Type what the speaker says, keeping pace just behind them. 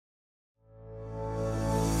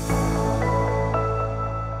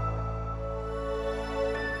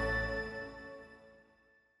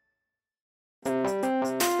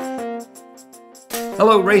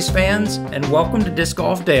Hello, race fans, and welcome to Disc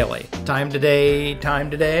Golf Daily. Time today.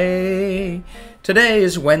 Today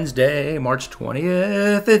is Wednesday, March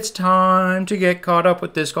 20th. It's time to get caught up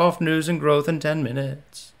with disc golf news and growth in 10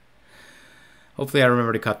 minutes. Hopefully I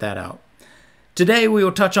remember to cut that out. Today we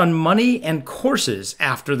will touch on money and courses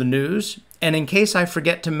after the news, and in case I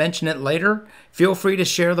forget to mention it later, feel free to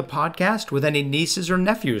share the podcast with any nieces or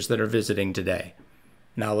nephews that are visiting today.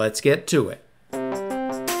 Now let's get to it.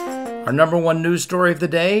 Our number one news story of the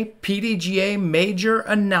day, Pdga major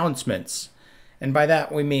announcements. And by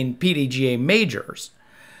that we mean Pdga majors.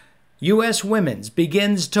 U.S. Women's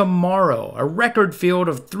begins tomorrow. A record field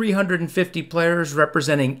of 350 players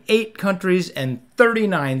representing 8 countries and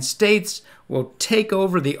 39 states will take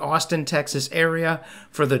over the Austin, Texas area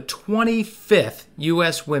for the 25th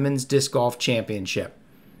U.S. Women's Disc Golf Championship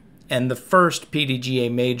and the first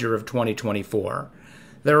Pdga major of 2024.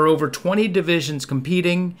 There are over 20 divisions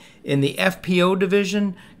competing. In the FPO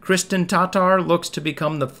division, Kristen Tatar looks to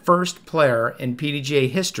become the first player in Pdga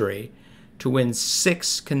history to win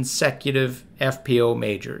 6 consecutive FPO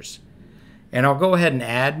majors. And I'll go ahead and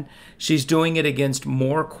add, she's doing it against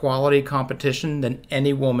more quality competition than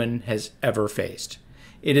any woman has ever faced.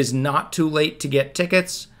 It is not too late to get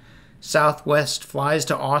tickets. Southwest flies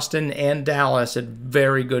to Austin and Dallas at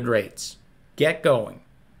very good rates. Get going.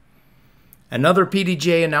 Another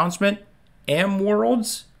Pdga announcement,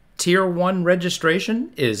 AmWorld's Tier 1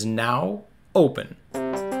 registration is now open.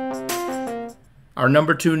 Our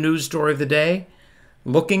number 2 news story of the day,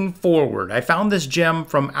 looking forward. I found this gem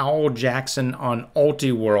from Owl Jackson on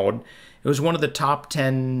Ultiworld. It was one of the top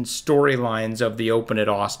 10 storylines of the Open at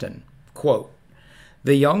Austin. Quote,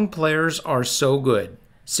 "The young players are so good.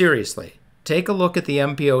 Seriously, take a look at the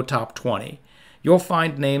MPO Top 20. You'll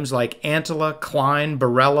find names like Antela, Klein,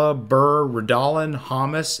 Barella, Burr, Radalin,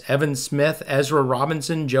 Hamas, Evan Smith, Ezra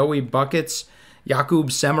Robinson, Joey Buckets, Jakub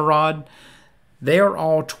Semerad. They are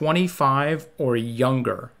all 25 or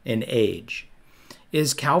younger in age.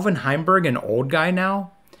 Is Calvin Heimberg an old guy now?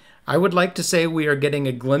 I would like to say we are getting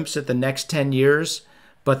a glimpse at the next 10 years,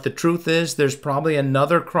 but the truth is there's probably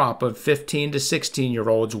another crop of 15 to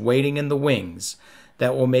 16-year-olds waiting in the wings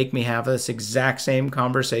that will make me have this exact same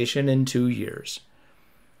conversation in 2 years."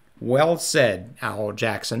 Well said, Owl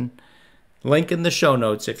Jackson. Link in the show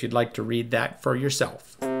notes if you'd like to read that for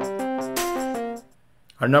yourself.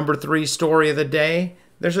 Our number 3 story of the day,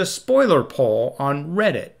 there's a spoiler poll on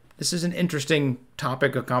Reddit. This is an interesting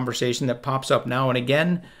topic of conversation that pops up now and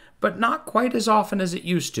again, but not quite as often as it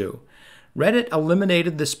used to. Reddit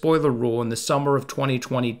eliminated the spoiler rule in the summer of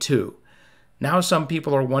 2022. Now some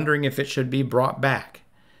people are wondering if it should be brought back.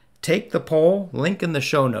 Take the poll, link in the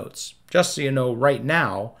show notes. Just so you know, right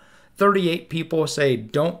now, 38 people say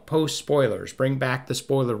don't post spoilers, bring back the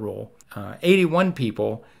spoiler rule. 81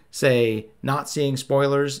 people say not seeing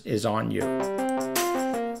spoilers is on you.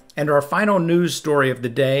 And our final news story of the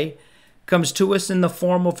day comes to us in the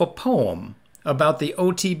form of a poem about the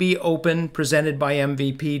OTB Open presented by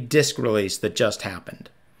MVP disc release that just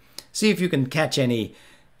happened. See if you can catch any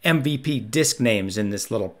MVP disc names in this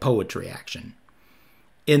little poetry action.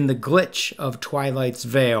 In the glitch of twilight's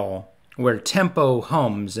veil, where tempo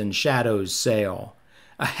hums and shadows sail,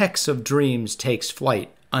 a hex of dreams takes flight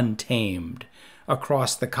untamed,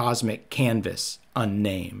 across the cosmic canvas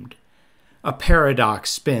unnamed. A paradox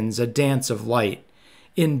spins a dance of light,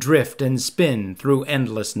 in drift and spin through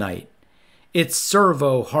endless night. Its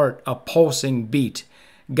servo heart a pulsing beat,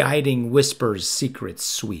 guiding whispers secrets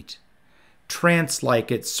sweet.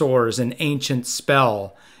 Trance-like it soars an ancient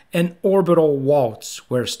spell, an orbital waltz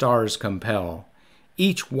where stars compel.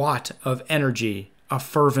 Each watt of energy a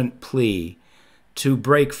fervent plea, to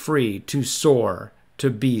break free, to soar, to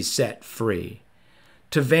be set free.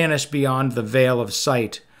 To vanish beyond the veil of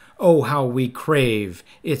sight, oh how we crave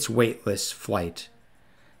its weightless flight.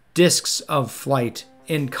 Discs of flight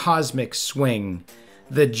in cosmic swing,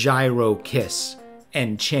 the gyro kiss,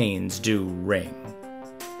 and chains do ring.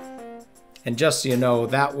 And just so you know,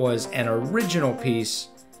 that was an original piece,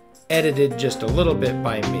 edited just a little bit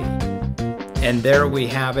by me. And there we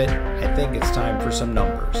have it. I think it's time for some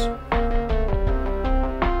numbers.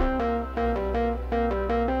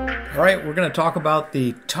 All right, we're going to talk about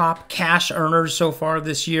the top cash earners so far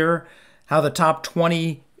this year, how the top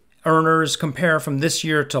 20 earners compare from this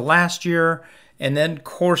year to last year, and then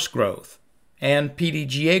course growth and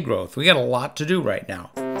Pdga growth. We got a lot to do right now.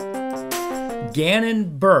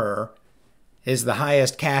 Gannon Buhr is the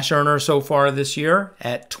highest cash earner so far this year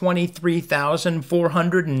at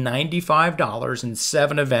 $23,495 in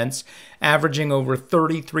 7 events, averaging over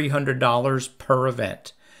 $3,300 per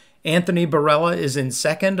event. Anthony Barella is in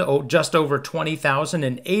second, just over $20,000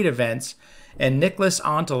 in 8 events, And Nicholas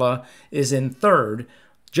Antala is in third,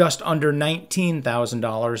 just under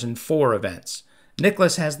 $19,000 in 4 events.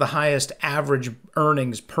 Nicholas has the highest average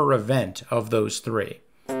earnings per event of those 3.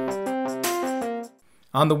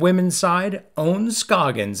 On the women's side, Owen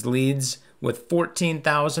Scoggins leads with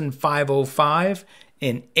 $14,505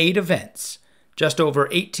 in 8 events, just over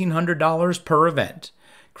 $1,800 per event.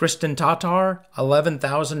 Kristen Tatar,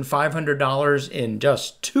 $11,500 in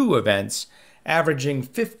just 2 events, averaging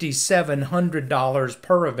 $5,700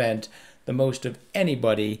 per event, the most of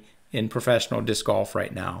anybody in professional disc golf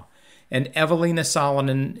right now. And Evelina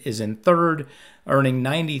Salonen is in third, earning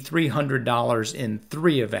 $9,300 in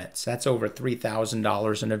 3 events. That's over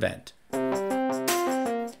 $3,000 an event.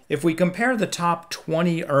 If we compare the top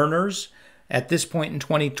 20 earners at this point in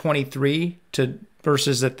 2023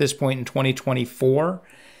 versus at this point in 2024,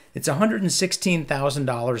 it's $116,000 in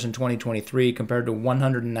 2023 compared to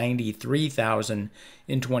 $193,000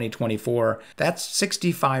 in 2024. That's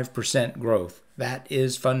 65% growth. That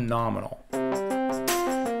is phenomenal.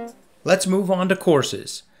 Let's move on to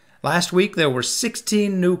courses. Last week, there were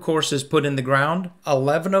 16 new courses put in the ground,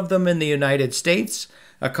 11 of them in the United States,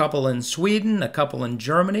 a couple in Sweden, a couple in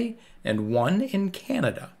Germany, and 1 in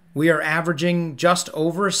Canada. We are averaging just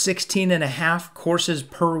over 16.5 courses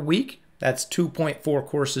per week. That's 2.4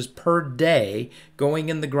 courses per day going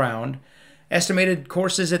in the ground. Estimated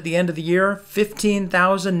courses at the end of the year,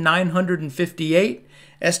 15,958.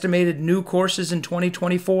 Estimated new courses in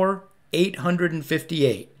 2024,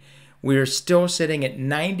 858. We are still sitting at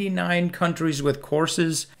 99 countries with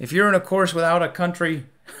courses. If you're in a course without a country,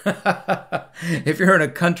 if you're in a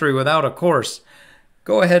country without a course,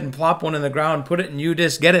 go ahead and plop one in the ground, put it in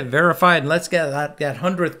UDisc, get it verified, and let's get that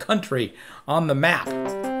 100th country on the map.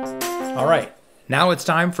 All right, now it's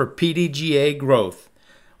time for Pdga growth.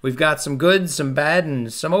 We've got some good, some bad,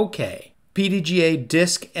 and some okay. Pdga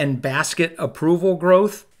disc and basket approval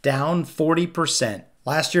growth down 40%.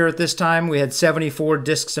 Last year at this time, we had 74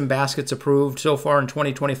 discs and baskets approved. So far in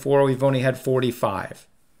 2024, we've only had 45.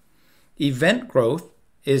 Event growth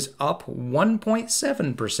is up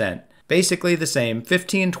 1.7%. Basically the same,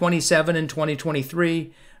 1,527 in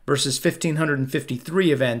 2023 versus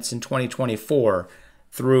 1,553 events in 2024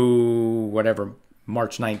 through whatever,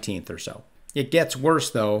 March 19th or so. It gets worse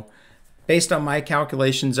though. Based on my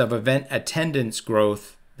calculations of event attendance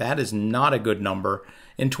growth, that is not a good number.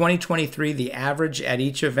 In 2023, the average at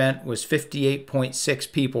each event was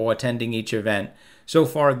 58.6 people attending each event. So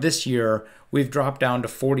far this year, we've dropped down to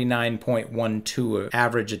 49.12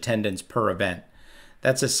 average attendance per event.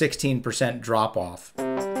 That's a 16% drop off.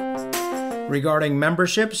 Regarding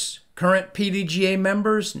memberships, current Pdga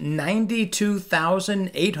members,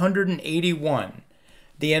 92,881. At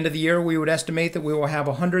the end of the year, we would estimate that we will have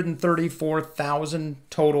 134,000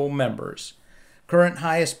 total members. Current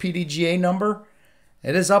highest Pdga number,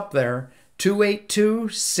 it is up there,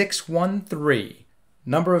 282,613.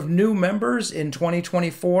 Number of new members in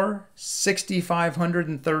 2024,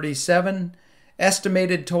 6,537.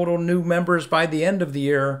 Estimated total new members by the end of the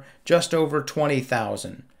year, just over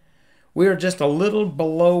 20,000. We are just a little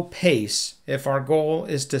below pace if our goal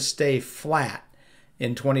is to stay flat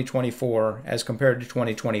in 2024 as compared to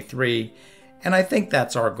 2023, and I think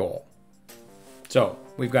that's our goal. So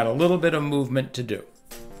we've got a little bit of movement to do.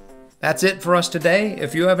 That's it for us today.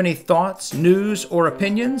 If you have any thoughts, news, or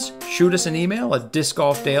opinions, shoot us an email at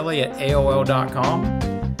discgolfdaily@aol.com.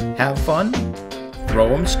 Have fun, throw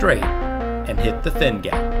them straight, and hit the thin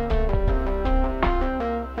gap.